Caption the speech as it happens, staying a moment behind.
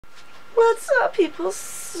What's up, people?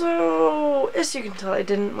 So, as you can tell, I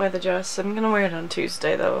didn't wear the dress. I'm gonna wear it on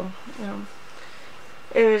Tuesday, though.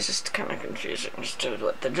 It was just kind of confusing as to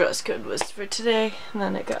what the dress code was for today, and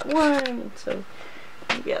then it got warm, and so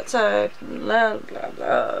maybe outside, and blah blah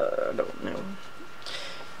blah. I don't know.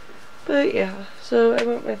 But yeah, so I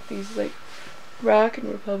went with these like Rock and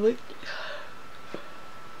Republic.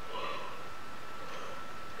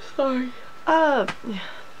 Sorry. Yeah.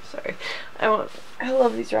 Sorry. I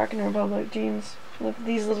love these Rock and Republic jeans. Look at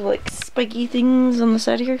these little like spiky things on the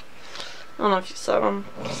side here. I don't know if you saw them.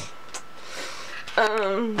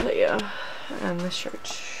 But yeah. And this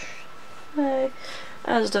shirt.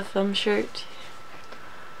 As the film shirt.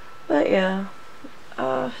 But yeah.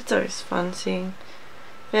 It's always fun seeing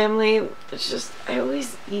family. It's just, I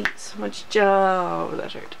always eat so much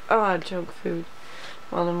that hurt. Junk food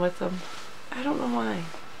while I'm with them. I don't know why.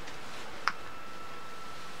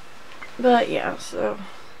 But yeah, so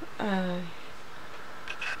I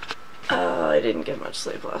didn't get much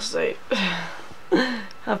sleep last night.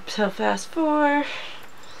 Up till past 4.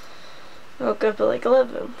 Woke up at like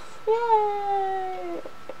 11. Yay!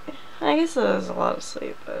 I guess that was a lot of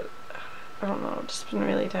sleep, but I don't know, I've just been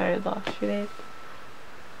really tired the last few days.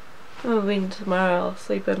 Moving tomorrow, I'll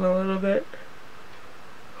sleep in a little bit.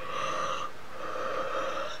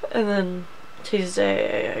 And then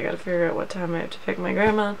Tuesday, I gotta figure out what time I have to pick my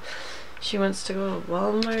grandma. She wants to go to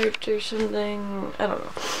Walmart or something. I don't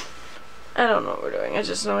know. I don't know what we're doing. I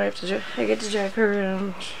just know I get to drive her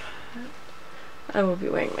around. I will be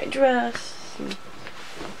wearing my dress. And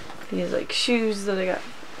these like shoes that I got.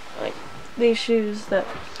 Like these shoes that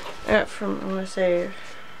I got from, I want to say,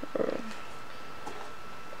 I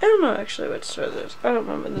don't know actually which store it is. I don't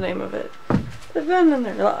remember the name of it. I've been in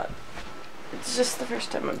there a lot. It's just the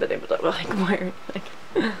first time I've been able to like wear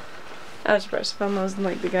like. I was surprised to find those in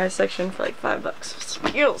like the guys section for like $5.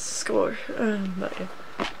 Skills score. But yeah.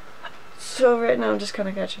 So right now I'm just kind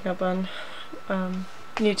of catching up on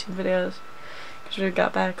YouTube videos because we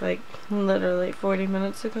got back like literally 40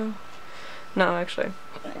 minutes ago. No, actually,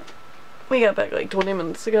 we got back like 20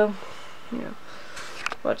 minutes ago. Yeah,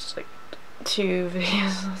 watched like 2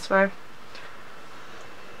 videos thus far.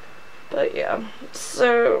 But yeah,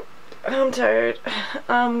 so I'm tired.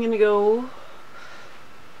 I'm gonna go.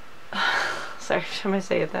 Sorry, should I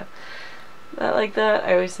say it that like that?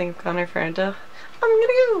 I always think of Connor Franta. I'm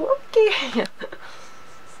gonna go. Okay.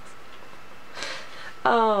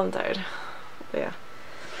 Oh, I'm tired. But yeah.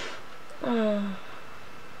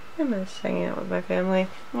 I miss hanging out with my family.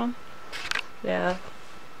 Well, yeah.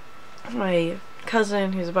 My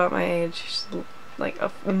cousin, who's about my age, she's like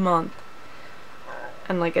a month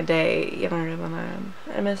and like a day younger than I am.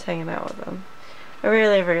 I miss hanging out with them. I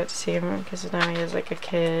rarely ever get to see him because now he has like a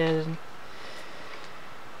kid. And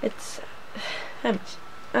I miss.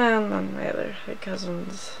 And then my other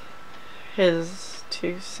cousins, his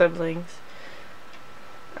 2 siblings,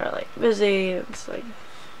 are like busy. It's like,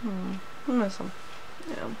 I miss them.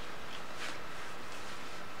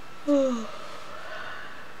 Yeah.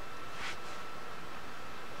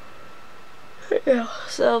 Yeah,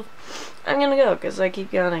 so I'm gonna go because I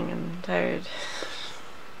keep yawning and I'm tired.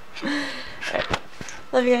 Alright.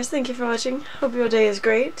 Love you guys. Thank you for watching. Hope your day is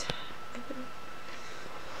great.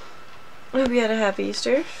 Hope you had a happy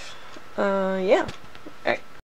Easter. Yeah.